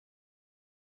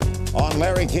On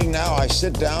Larry King Now, I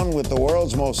sit down with the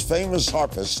world's most famous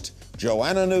harpist,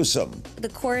 Joanna Newsom. The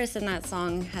chorus in that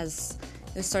song is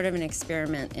sort of an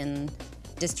experiment in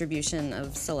distribution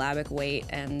of syllabic weight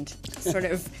and sort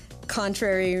of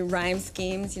contrary rhyme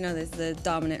schemes. You know, there's the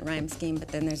dominant rhyme scheme, but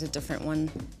then there's a different one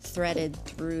threaded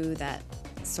through that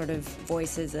sort of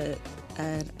voices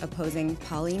an opposing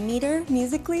polymeter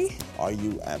musically. Are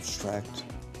you abstract?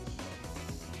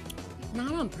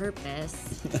 Not on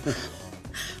purpose.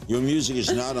 Your music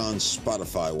is not on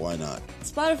Spotify. Why not?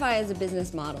 Spotify as a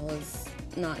business model is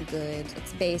not good.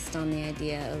 It's based on the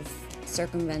idea of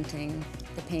circumventing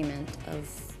the payment of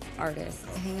artists.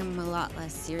 I think I'm a lot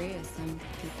less serious than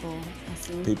people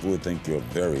assume. People would think you're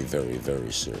very, very,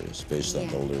 very serious based on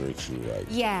the lyrics you write.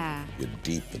 Yeah. You're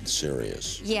deep and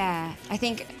serious. Yeah. I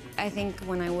think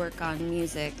when I work on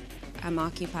music, I'm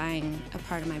occupying a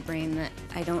part of my brain that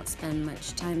I don't spend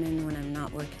much time in when I'm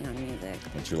not working on music.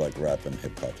 But you like rap and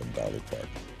hip-hop and Dolly Parton.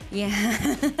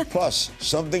 Yeah. Plus,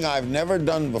 something I've never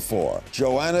done before.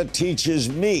 Joanna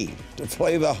teaches me to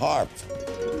play the harp.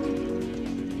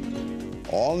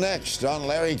 All next on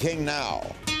Larry King Now.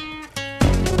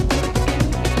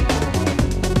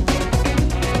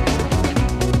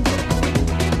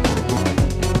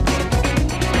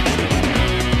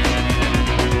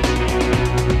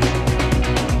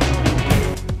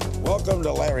 Welcome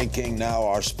to Larry King Now.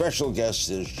 Our special guest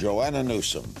is Joanna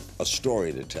Newsom, a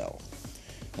story to tell.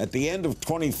 At the end of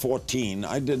 2014,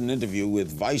 I did an interview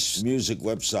with Vice music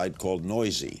website called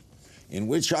Noisy, in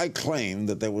which I claimed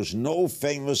that there was no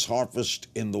famous harpist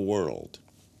in the world.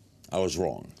 I was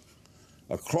wrong.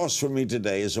 Across from me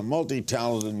today is a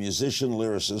multi-talented musician,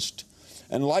 lyricist,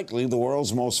 and likely the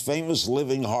world's most famous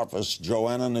living harpist,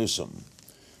 Joanna Newsom.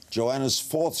 Joanna's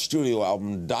fourth studio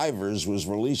album, Divers, was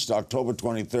released October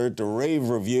 23rd to rave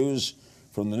reviews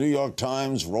from the New York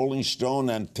Times, Rolling Stone,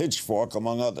 and Pitchfork,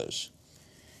 among others.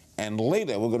 And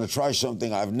later, we're going to try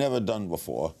something I've never done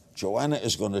before. Joanna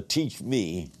is going to teach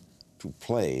me to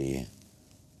play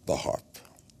the harp.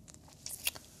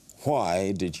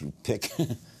 Why did you pick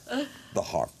the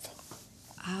harp?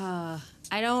 I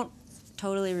don't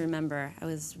totally remember. I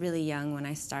was really young when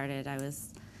I started. I was,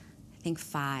 I think,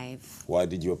 5. Why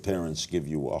did your parents give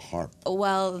you a harp?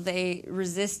 Well, they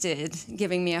resisted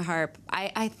giving me a harp.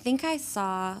 I think I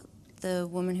saw the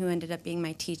woman who ended up being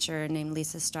my teacher, named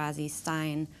Lisa Strozzi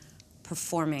Stein,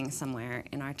 performing somewhere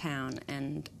in our town,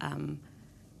 and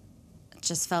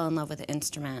just fell in love with the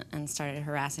instrument and started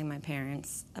harassing my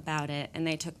parents about it. And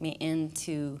they took me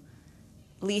into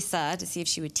Lisa to see if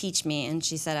she would teach me, and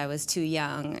she said I was too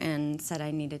young and said I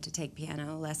needed to take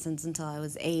piano lessons until I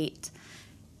was 8.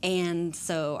 And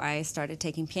so I started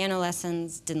taking piano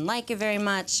lessons, didn't like it very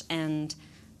much, and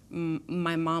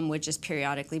my mom would just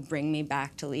periodically bring me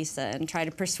back to Lisa and try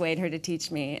to persuade her to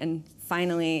teach me. And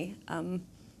finally,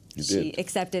 she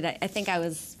accepted. I think I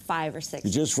was 5 or 6.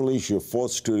 You just released your 4th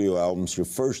studio album, your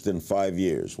first in 5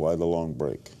 years. Why the long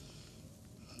break?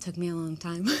 It took me a long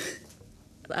time.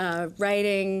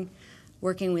 Writing,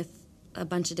 working with a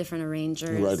bunch of different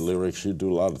arrangers. You write lyrics, you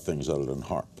do a lot of things other than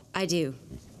harp. I do,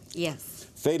 yes.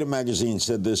 Fata magazine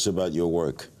said this about your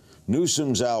work.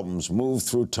 Newsom's albums move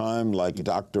through time like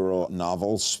doctoral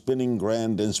novels, spinning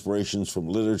grand inspirations from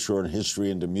literature and history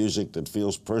into music that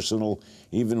feels personal,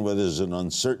 even when there's an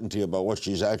uncertainty about what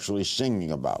she's actually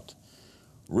singing about.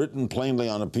 Written plainly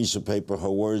on a piece of paper, her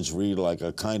words read like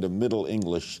a kind of Middle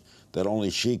English that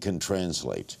only she can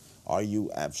translate. Are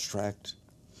you abstract?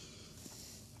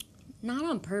 Not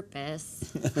on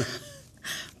purpose.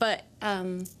 But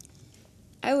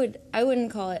I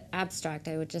wouldn't call it abstract.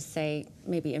 I would just say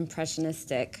maybe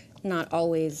impressionistic, not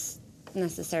always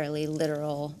necessarily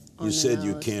literal. You said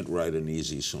you can't write an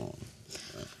easy song.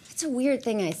 It's a weird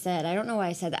thing I said. I don't know why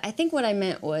I said that. I think what I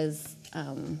meant was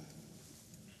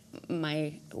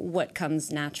what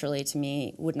comes naturally to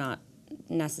me would not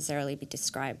necessarily be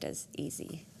described as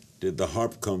easy. Did the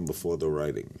harp come before the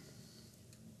writing?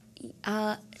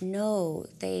 No,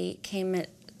 they came at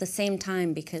the same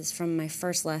time, because from my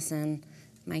first lesson,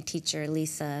 my teacher,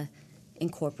 Lisa,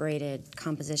 incorporated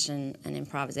composition and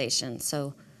improvisation.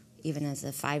 So even as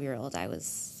a 5-year-old, I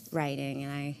was writing,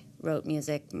 and I wrote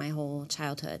music my whole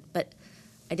childhood. But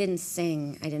I didn't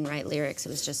sing, I didn't write lyrics, it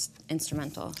was just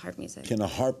instrumental harp music. Can a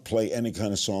harp play any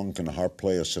kind of song? Can a harp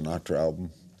play a Sinatra album?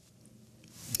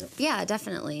 Yeah,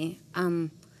 definitely.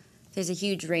 There's a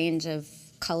huge range of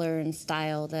color and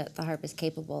style that the harp is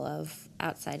capable of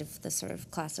outside of the sort of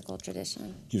classical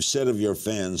tradition. You've said of your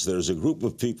fans, there's a group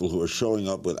of people who are showing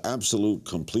up with absolute,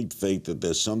 complete faith that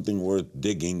there's something worth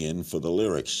digging in for the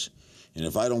lyrics. And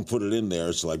if I don't put it in there,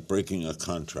 it's like breaking a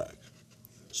contract.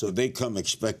 So they come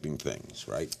expecting things,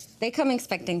 right? They come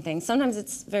expecting things. Sometimes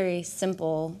it's very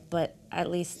simple, but at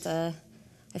least I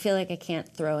feel like I can't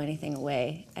throw anything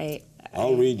away.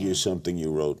 I'll read you something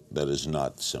you wrote that is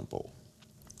not simple,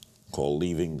 called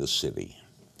Leaving the City.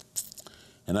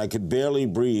 And I could barely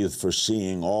breathe for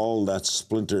seeing all that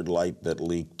splintered light that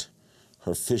leaked,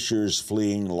 her fissures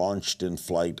fleeing, launched in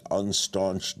flight,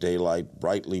 unstaunched daylight,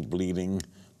 brightly bleeding,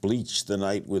 bleached the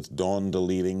night with dawn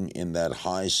deleting in that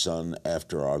high sun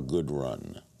after our good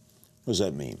run. What does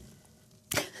that mean?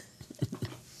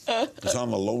 Because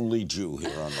I'm a lonely Jew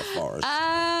here on the forest.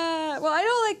 Well, I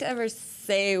don't like to ever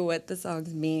say what the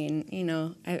songs mean, you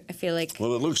know. I feel like...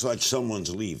 Well, it looks like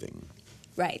someone's leaving.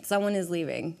 Right, someone is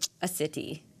leaving a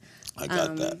city. I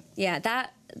got that. Yeah,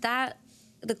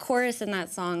 the chorus in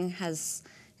that song is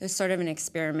sort of an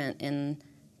experiment in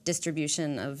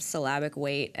distribution of syllabic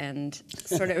weight and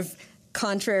sort of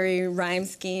contrary rhyme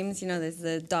schemes. You know, there's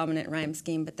the dominant rhyme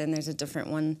scheme, but then there's a different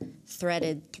one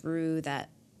threaded through that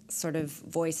sort of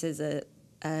voices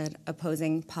an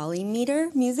opposing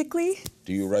polymeter musically.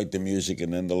 Do you write the music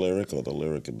and then the lyric, or the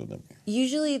lyric and then the...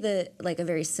 Usually a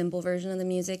very simple version of the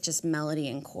music, just melody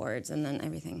and chords, and then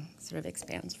everything sort of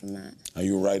expands from that. Are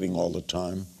you writing all the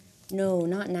time? No,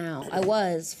 not now. I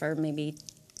was for maybe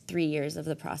 3 years of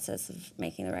the process of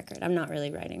making the record. I'm not really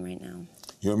writing right now.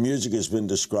 Your music has been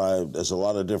described as a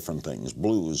lot of different things: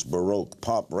 blues, baroque,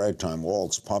 pop, ragtime,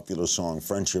 waltz, popular song,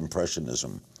 French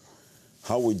impressionism.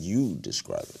 How would you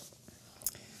describe it?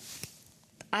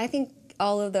 I think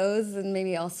all of those, and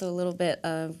maybe also a little bit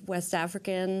of West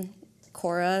African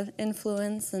kora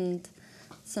influence and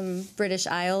some British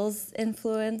Isles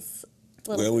influence.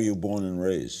 Where were you born and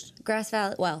raised? Grass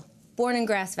Valley. Well, born in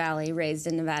Grass Valley, raised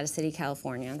in Nevada City,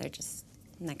 California. They're just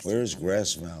next to each other. Where's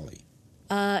Grass Valley?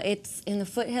 It's in the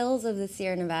foothills of the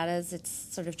Sierra Nevadas. It's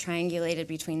sort of triangulated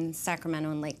between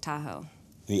Sacramento and Lake Tahoe.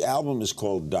 The album is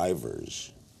called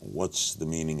Divers. What's the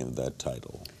meaning of that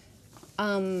title?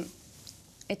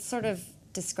 It's sort of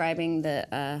describing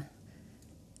the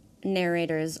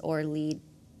narrators or lead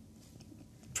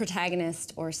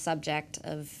protagonist or subject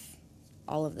of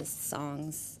all of the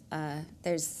songs.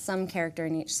 There's some character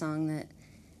in each song that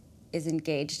is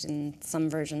engaged in some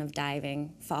version of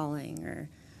diving, falling, or,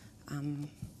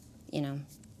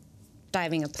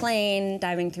 diving a plane,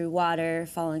 diving through water,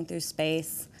 falling through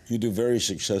space. You do very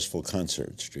successful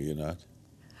concerts, do you not?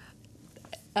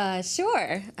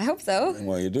 Sure. I hope so.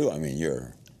 Well, you do. I mean,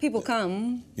 People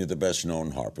come. You're the best-known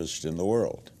harpist in the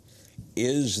world.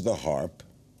 Is the harp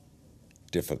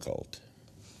difficult?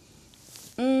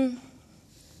 I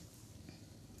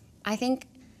think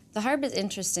the harp is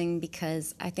interesting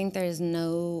because I think there is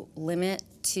no limit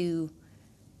to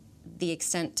the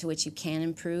extent to which you can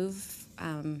improve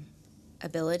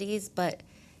abilities, but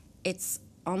it's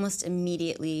almost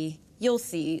immediately, you'll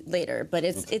see later, but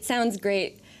it sounds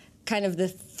great kind of the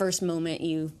first moment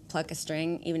you pluck a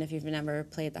string, even if you've never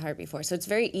played the harp before. So it's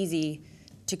very easy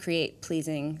to create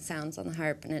pleasing sounds on the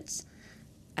harp, and it's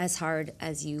as hard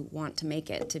as you want to make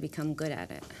it to become good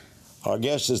at it. Our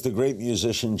guest is the great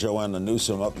musician Joanna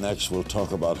Newsom. Up next, we'll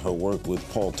talk about her work with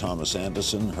Paul Thomas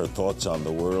Anderson, her thoughts on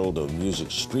the world of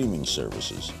music streaming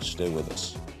services. Stay with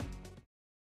us.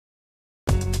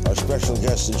 Our special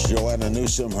guest is Joanna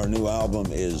Newsom. Her new album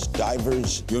is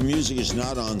Divers. Your music is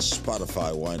not on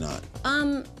Spotify. Why not?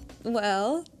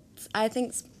 Well, I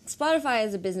think Spotify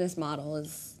as a business model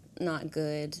is not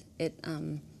good.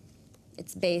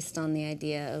 It's based on the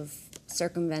idea of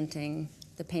circumventing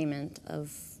the payment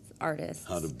of artists.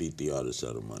 How to beat the artists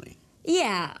out of money.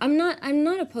 Yeah, I'm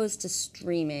not opposed to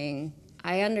streaming.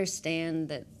 I understand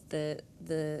that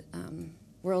the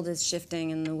world is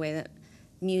shifting and the way that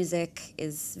music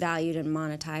is valued and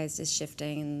monetized is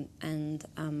shifting, and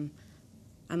I'm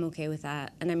okay with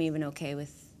that. And I'm even okay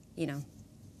with,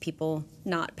 people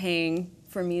not paying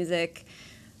for music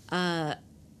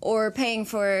or paying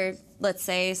for, let's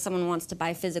say, someone wants to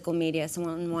buy physical media,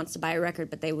 someone wants to buy a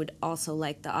record, but they would also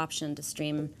like the option to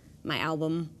stream my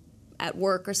album at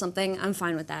work or something. I'm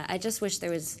fine with that. I just wish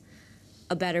there was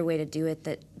a better way to do it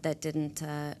that didn't,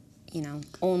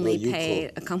 only pay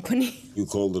a company. You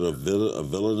called it a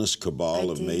villainous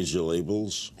cabal of major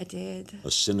labels? I did.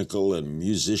 A cynical and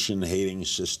musician-hating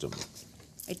system.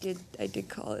 I did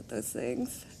call it those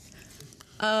things.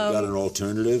 You got an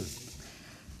alternative?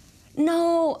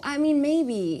 No, I mean,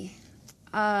 maybe.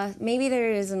 Maybe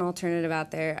there is an alternative out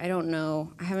there. I don't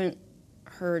know. I haven't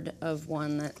heard of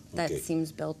one that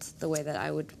seems built the way that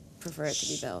I would prefer it to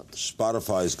be built.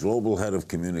 Spotify's global head of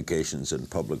communications and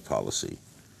public policy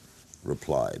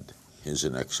replied. Here's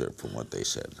an excerpt from what they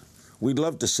said. We'd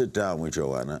love to sit down with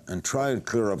Joanna and try and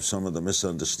clear up some of the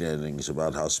misunderstandings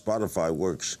about how Spotify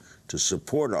works to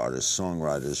support artists,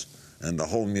 songwriters, and the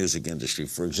whole music industry.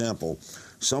 For example,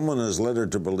 someone has led her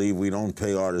to believe we don't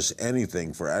pay artists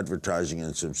anything for advertising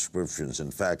and subscriptions. In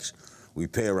fact, we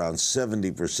pay around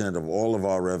 70% of all of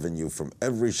our revenue from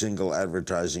every single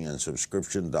advertising and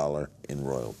subscription dollar in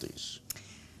royalties.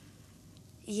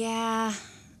 Yeah.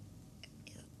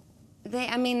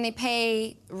 They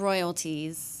pay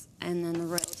royalties, and then the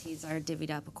royalties are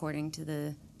divvied up according to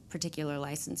the particular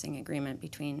licensing agreement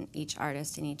between each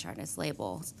artist and each artist's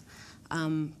label.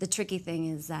 The tricky thing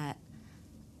is that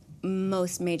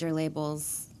most major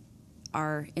labels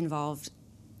are involved,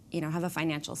 have a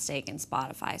financial stake in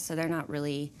Spotify, so they're not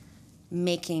really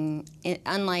making it,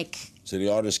 unlike... So the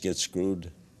artist gets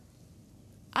screwed?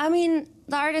 The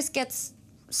artist gets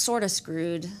sort of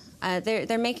screwed.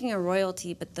 They're making a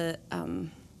royalty, but there's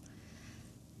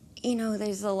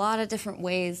a lot of different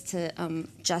ways to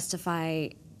justify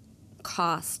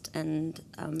cost and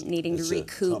needing to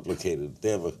recoup. Complicated.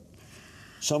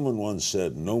 Someone once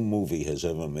said, no movie has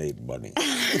ever made money.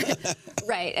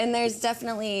 Right, and there's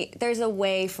a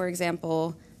way, for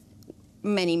example,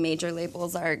 many major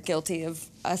labels are guilty of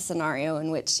a scenario in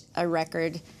which a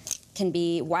record can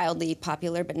be wildly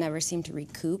popular but never seem to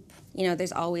recoup.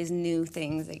 There's always new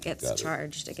things that gets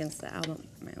charged against the album.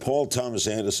 Paul Thomas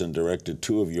Anderson directed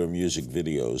 2 of your music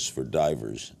videos for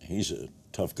Divers. He's a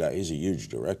tough guy. He's a huge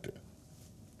director.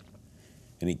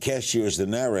 And he cast you as the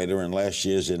narrator in last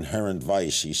year's Inherent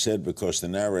Vice. He said, because the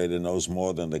narrator knows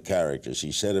more than the characters.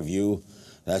 He said of you,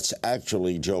 that's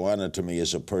actually Joanna to me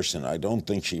as a person. I don't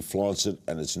think she flaunts it,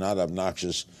 and it's not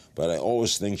obnoxious, but I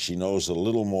always think she knows a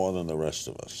little more than the rest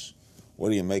of us. What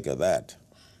do you make of that?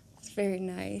 It's very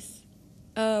nice.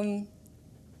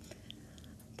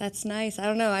 That's nice. I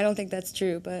don't know. I don't think that's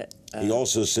true, but... He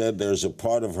also said there's a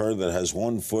part of her that has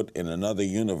one foot in another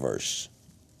universe.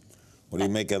 What do you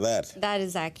make of that? That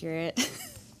is accurate,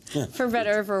 for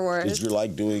better or for worse. Did you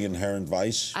like doing Inherent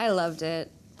Vice? I loved it.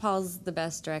 Paul's the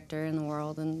best director in the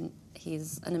world, and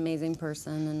he's an amazing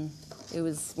person, and it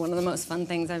was one of the most fun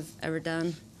things I've ever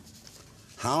done.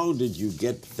 How did you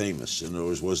get famous? In other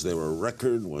words, was there a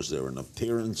record? Was there an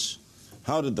appearance?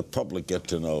 How did the public get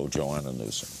to know Joanna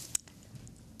Newsom?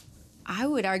 I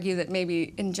would argue that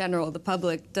maybe, in general, the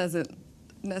public doesn't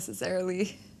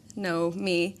necessarily know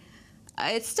me.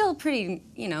 It's still pretty,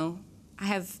 I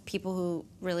have people who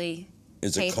really...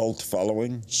 Is a cult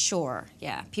following? Sure,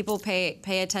 yeah. People pay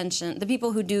attention. The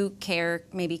people who do care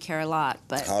maybe care a lot,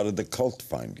 but... How did the cult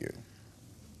find you?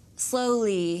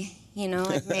 Slowly,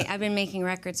 I've been making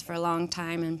records for a long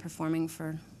time and performing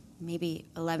for maybe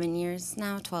 11 years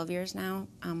now, 12 years now.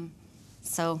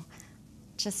 So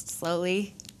just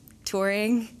slowly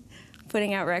touring,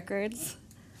 putting out records.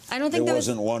 I don't think there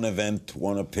wasn't one event,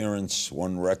 one appearance,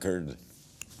 one record.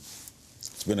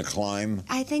 It's been a climb.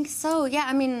 I think so. Yeah,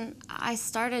 I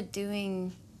started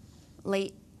doing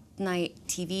late night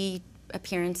TV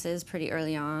appearances pretty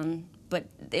early on, but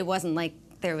it wasn't like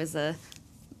there was a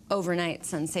overnight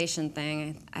sensation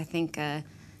thing. I think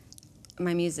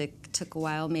my music took a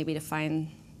while maybe to find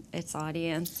its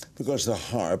audience. Because the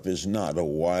harp is not a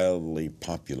wildly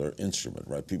popular instrument,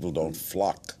 right? People don't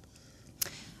flock.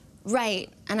 Right,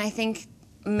 and I think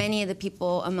many of the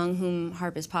people among whom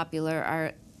harp is popular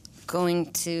are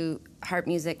going to harp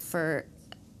music for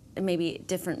maybe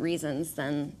different reasons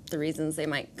than the reasons they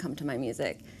might come to my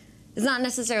music. It's not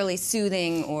necessarily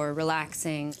soothing or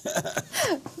relaxing.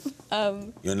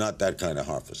 You're not that kind of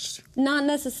harpist. Not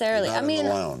necessarily. You're not in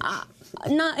the lounge.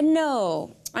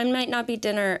 No. I might not be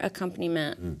dinner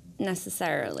accompaniment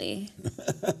necessarily.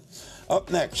 Up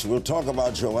next, we'll talk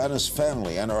about Joanna's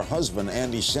family and her husband,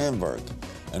 Andy Samberg.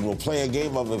 And we'll play a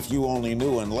game of If You Only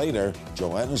Knew. And later,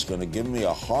 Joanna's going to give me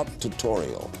a harp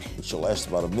tutorial, which will last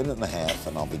about a minute and a half,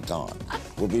 and I'll be gone.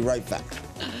 We'll be right back.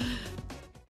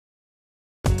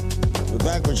 We're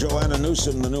back with Joanna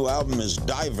Newsom. The new album is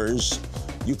Divers.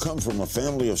 You come from a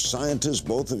family of scientists.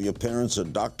 Both of your parents are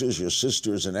doctors. Your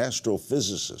sister is an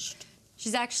astrophysicist.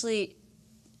 She's actually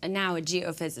now a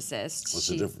geophysicist. What's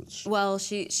the difference? Well,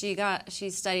 she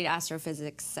studied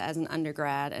astrophysics as an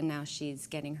undergrad, and now she's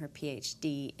getting her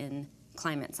PhD in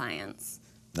climate science.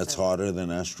 That's harder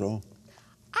than astro?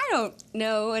 I don't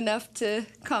know enough to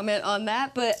comment on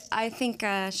that, but I think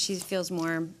she feels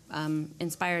more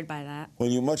inspired by that. Well,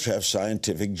 you must have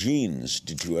scientific genes.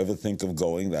 Did you ever think of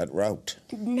going that route?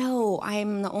 No,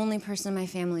 I'm the only person in my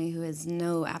family who has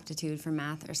no aptitude for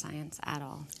math or science at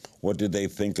all. What did they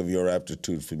think of your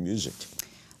aptitude for music?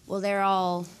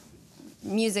 Well,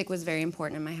 music was very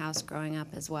important in my house growing up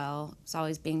as well. It was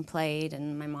always being played,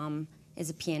 and my mom is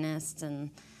a pianist, and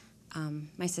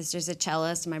My sister's a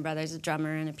cellist, my brother's a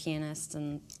drummer and a pianist,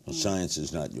 and Science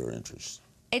is not your interest.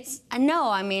 it's no.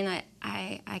 I mean,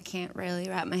 I can't really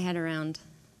wrap my head around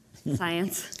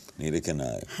science. Neither can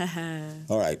I.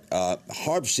 All right.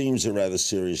 Harp seems a rather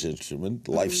serious instrument.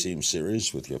 Life seems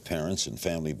serious with your parents and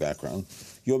family background.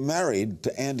 You're married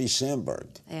to Andy Samberg,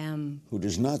 who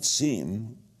does not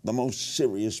seem the most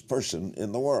serious person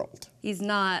in the world. He's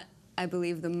not, I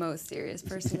believe, the most serious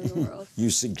person in the world. You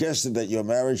suggested that your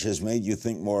marriage has made you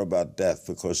think more about death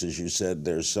because, as you said,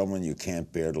 there's someone you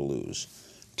can't bear to lose.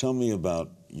 Tell me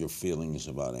about your feelings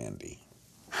about Andy.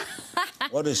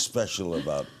 What is special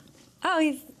about? Oh,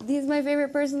 he's my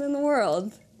favorite person in the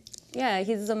world. Yeah,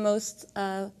 he's the most,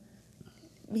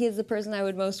 he's the person I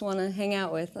would most want to hang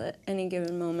out with at any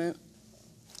given moment.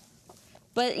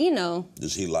 But, you know.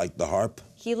 Does he like the harp?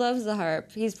 He loves the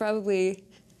harp. He's probably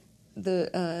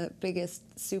the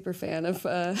biggest super fan of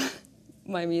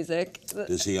my music.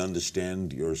 Does he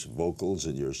understand your vocals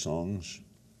and your songs?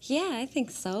 Yeah, I think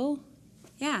so.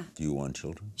 Yeah. Do you want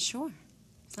children? Sure.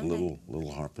 A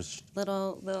little harpist?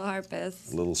 Little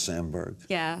harpist. Little Samberg?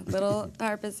 Yeah, little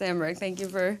harpist Samberg. Thank you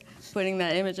for putting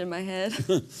that image in my head.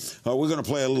 We're going to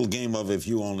play a little game of If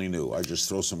You Only Knew. I just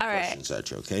throw some questions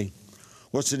at you, okay?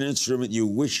 What's an instrument you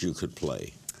wish you could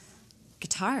play?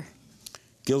 Guitar.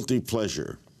 Guilty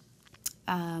pleasure?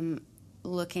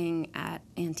 Looking at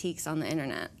antiques on the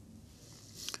internet.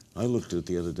 I looked at it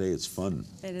the other day. It's fun.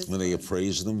 It is when they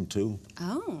appraise them, too.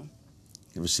 Oh.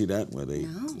 You ever see that? Where they?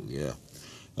 No. Yeah.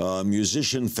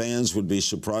 Musician fans would be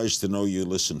surprised to know you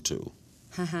listen to.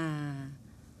 I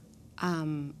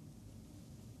don't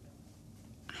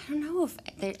know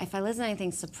if I listen to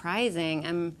anything surprising.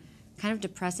 I'm kind of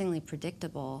depressingly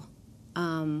predictable.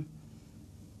 I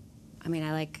mean,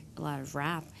 I like a lot of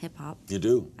rap, hip hop. You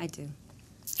do? I do.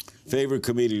 Favorite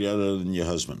comedian other than your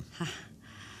husband?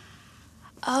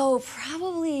 Oh,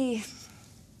 probably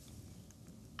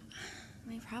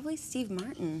Steve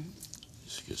Martin.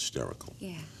 It's hysterical.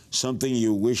 Yeah. Something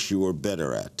you wish you were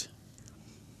better at?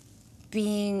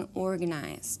 Being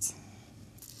organized.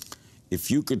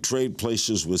 If you could trade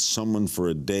places with someone for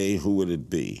a day, who would it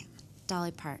be?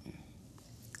 Dolly Parton.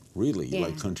 Really? You Yeah.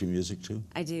 like country music, too?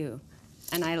 I do.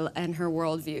 And her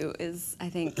worldview is, I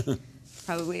think,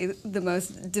 probably the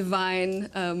most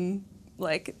divine,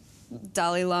 like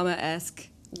Dalai Lama-esque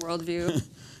worldview.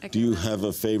 Do you have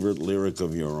a favorite lyric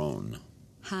of your own?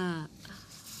 Yeah,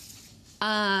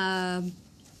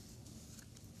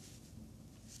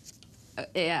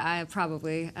 I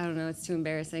don't know, it's too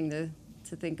embarrassing to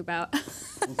think about.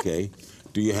 Okay.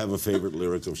 Do you have a favorite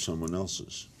lyric of someone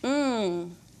else's?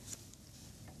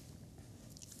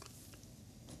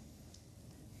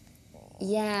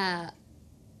 Yeah.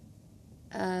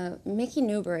 Mickey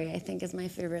Newbury, I think, is my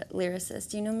favorite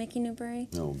lyricist. Do you know Mickey Newbury?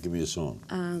 No, give me a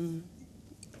song.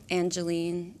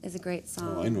 Angeline is a great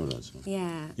song. Oh, I know that song.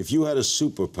 Yeah. If you had a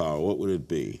superpower, what would it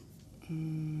be?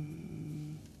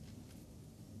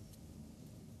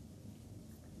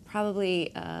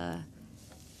 Probably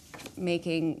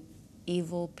making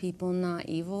evil people not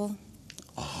evil.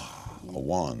 Ah, a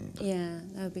wand. Yeah,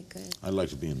 that would be good. I'd like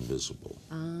to be invisible.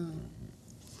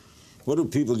 What do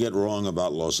people get wrong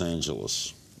about Los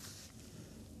Angeles?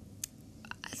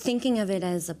 Thinking of it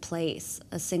as a place,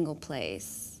 a single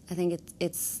place. I think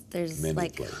there's Many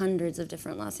like places. hundreds of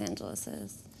different Los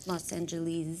Angeleses. Los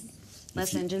Angeles.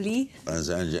 Los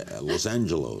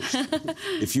Angelos.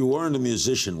 If you weren't a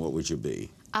musician, what would you be?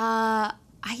 I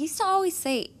used to always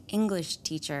say English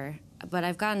teacher, but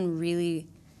I've gotten really,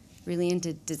 really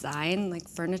into design, like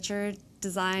furniture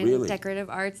design, Really? decorative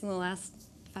arts in the last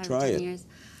 5 Try or 10 it. years.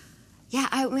 Yeah,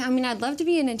 I mean, I'd love to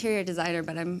be an interior designer,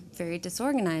 but I'm very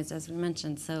disorganized, as we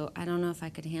mentioned, so I don't know if I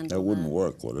could handle That wouldn't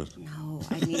work, would it? No,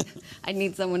 I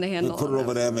need someone to handle Put it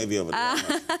over there, maybe over there.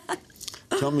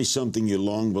 Tell me something you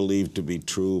long believed to be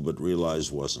true but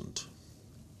realized wasn't.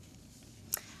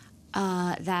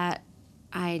 That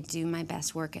I do my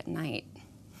best work at night.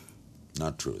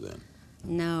 Not true, then.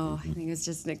 No, I think it's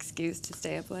just an excuse to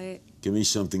stay up late. Give me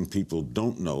something people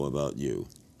don't know about you.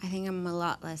 I think I'm a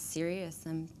lot less serious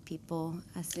than people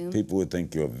assume. People would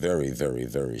think you're very, very,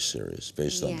 very serious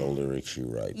based on the Yeah. lyrics you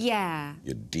write. Yeah.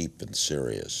 You're deep and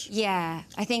serious. Yeah.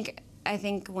 I think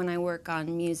when I work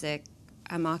on music,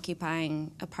 I'm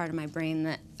occupying a part of my brain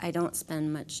that I don't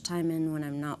spend much time in when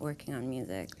I'm not working on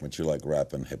music. But you like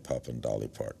rap and hip-hop and Dolly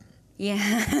Parton.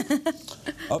 Yeah.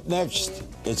 Up next,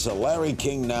 it's a Larry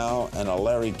King now and a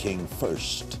Larry King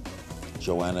first.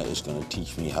 Joanna is going to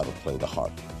teach me how to play the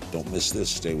harp. Don't miss this.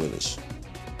 Stay with us.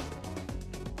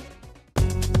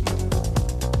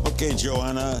 Okay,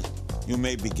 Joanna, you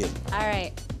may begin. All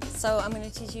right. So I'm going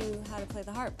to teach you how to play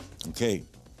the harp. Okay.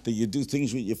 Do you do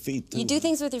things with your feet, too? You do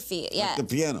things with your feet, yeah. Like the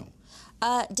piano?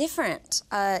 Different.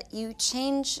 You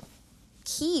change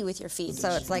key with your feet, so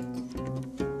it's like...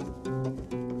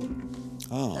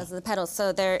 Oh. Those are the pedals.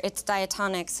 So it's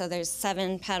diatonic, so there's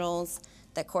 7 pedals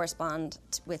that correspond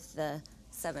with the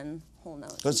 7 whole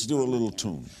notes. Let's do a little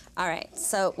tune. All right.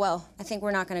 So, well, I think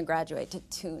we're not going to graduate to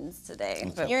tunes today.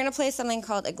 Okay. But you're going to play something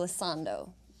called a glissando.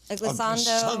 A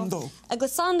glissando. A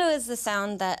glissando is the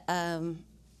sound that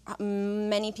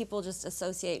many people just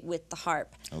associate with the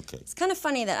harp. Okay. It's kind of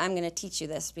funny that I'm going to teach you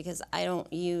this because I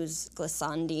don't use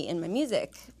glissandi in my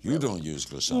music. You don't use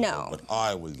glissando, No. but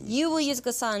I will use You will use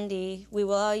glissandi. We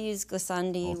will all use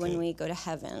glissandi Okay. when we go to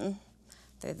heaven.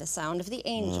 They're the sound of the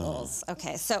angels.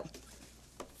 Okay, so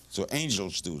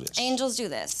angels do this. angels do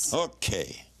this.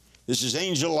 Okay. This is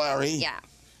Angel Larry. Yeah.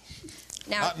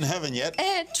 Now, Not in heaven yet.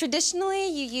 traditionally,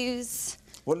 you use...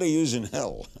 What do they use in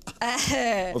hell?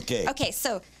 Okay. Okay,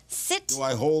 so sit... Do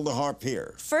I hold the harp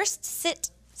here? First,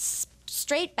 sit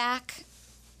straight back,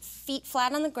 feet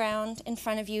flat on the ground in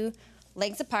front of you,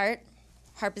 legs apart.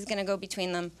 Harp is going to go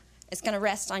between them. It's going to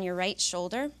rest on your right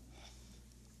shoulder,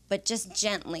 but just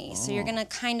gently. So you're going to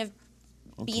kind of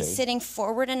be Okay. sitting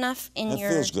forward enough in That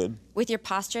feels good. with your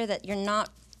posture that you're not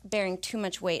bearing too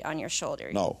much weight on your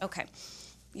shoulder. No. Okay.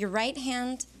 Your right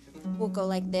hand will go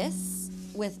like this,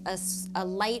 with a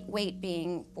light weight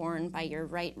being borne by your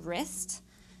right wrist.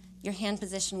 Your hand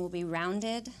position will be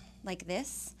rounded like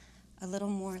this, a little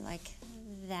more like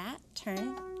that,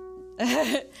 turned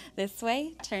this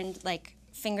way, turned like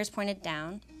fingers pointed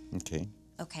down. Okay.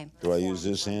 Okay. Do I use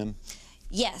this hand?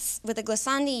 Yes, with a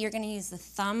glissandi, you're going to use the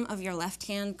thumb of your left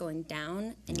hand going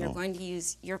down, and you're going to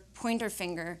use your pointer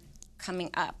finger coming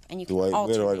up, and you can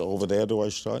alternate. Over there do I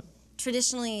start?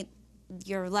 Traditionally,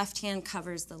 your left hand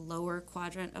covers the lower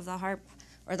quadrant of the harp,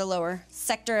 or the lower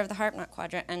sector of the harp, not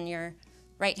quadrant, and your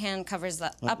right hand covers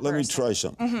the upper. Let me try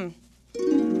something.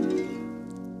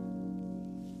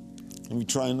 Let me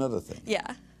try another thing.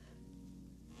 Yeah.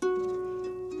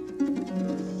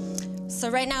 So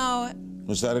right now,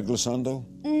 Was that a glissando?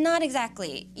 not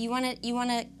exactly. You want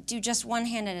to do just one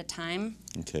hand at a time.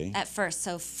 Okay. At first.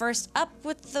 So first up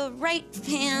with the right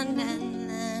hand and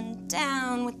then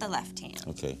down with the left hand.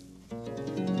 Okay.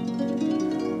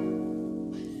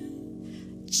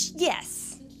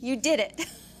 Yes, you did it.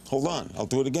 Hold on, I'll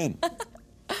do it again.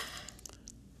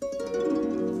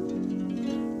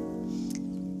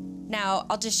 Now,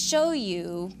 I'll just show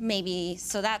you maybe,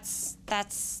 so that's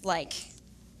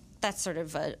sort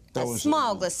of a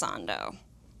small glissando.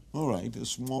 All right, a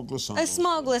small glissando. A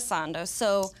small glissando.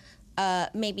 So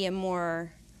maybe a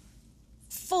more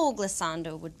full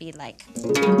glissando would be like.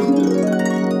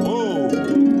 Whoa!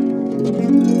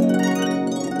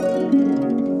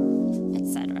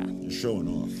 Etc. You're showing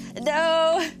off.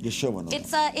 No. You're showing off.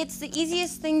 It's the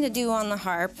easiest thing to do on the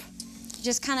harp.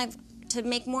 Just kind of to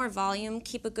make more volume,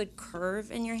 keep a good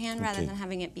curve in your hand rather than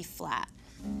having it be flat.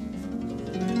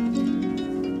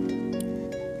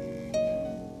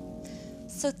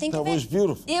 So think of it. That was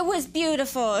beautiful. It was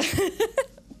beautiful.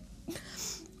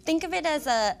 Think of it as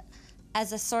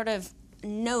a sort of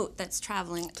note that's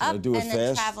traveling up and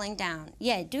then traveling down.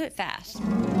 Yeah, do it fast.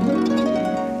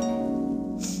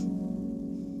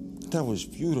 That was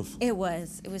beautiful. It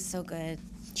was so good.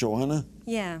 Joanna?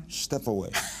 Yeah. Step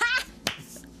away.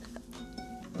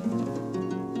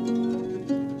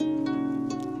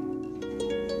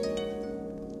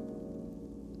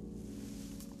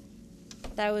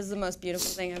 That was the most beautiful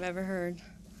thing I've ever heard.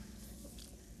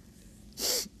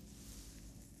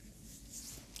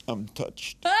 I'm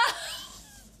touched.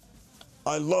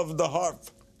 I love the harp.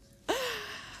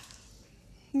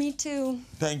 Me too.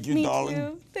 Thank you, Me darling.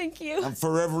 too. Thank you. I'm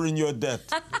forever in your debt.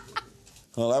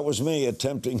 Well, that was me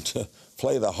attempting to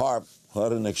play the harp.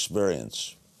 What an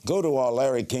experience. Go to our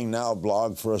Larry King Now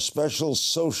blog for a special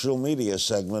social media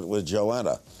segment with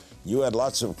Joanna. You had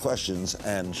lots of questions,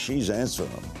 and she's answering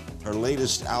them. Her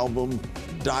latest album,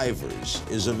 Divers,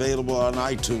 is available on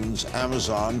iTunes,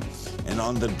 Amazon, and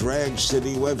on the Drag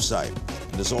City website.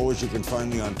 And as always, you can find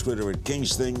me on Twitter at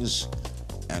King's Things,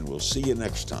 and we'll see you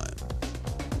next time.